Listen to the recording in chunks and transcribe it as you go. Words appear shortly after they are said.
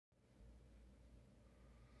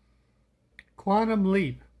Quantum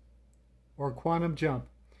leap, or quantum jump.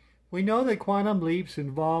 We know that quantum leaps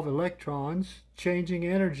involve electrons changing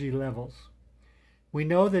energy levels. We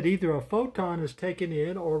know that either a photon is taken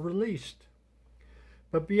in or released.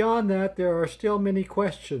 But beyond that, there are still many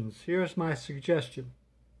questions. Here's my suggestion.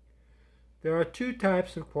 There are two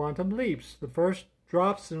types of quantum leaps. The first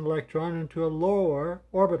drops an electron into a lower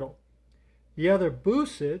orbital. The other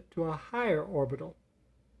boosts it to a higher orbital.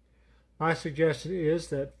 My suggestion is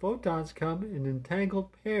that photons come in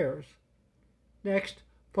entangled pairs. Next,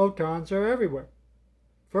 photons are everywhere.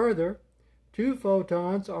 Further, two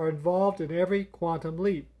photons are involved in every quantum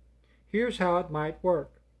leap. Here's how it might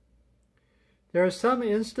work. There is some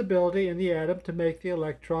instability in the atom to make the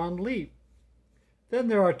electron leap. Then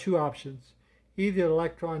there are two options. Either the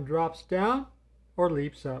electron drops down or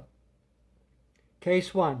leaps up.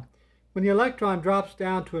 Case 1. When the electron drops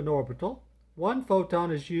down to an orbital, one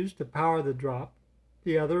photon is used to power the drop,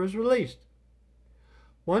 the other is released.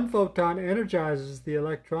 One photon energizes the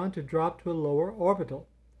electron to drop to a lower orbital.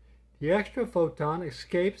 The extra photon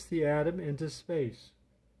escapes the atom into space.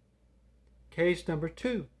 Case number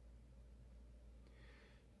 2.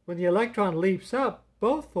 When the electron leaps up,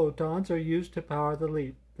 both photons are used to power the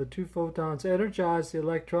leap. The two photons energize the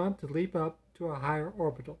electron to leap up to a higher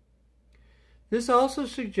orbital. This also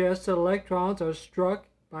suggests that electrons are struck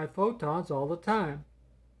by photons all the time.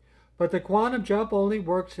 But the quantum jump only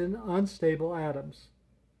works in unstable atoms.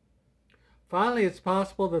 Finally, it's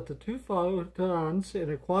possible that the two photons in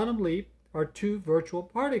a quantum leap are two virtual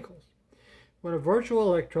particles. When a virtual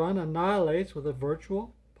electron annihilates with a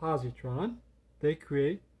virtual positron, they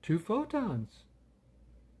create two photons.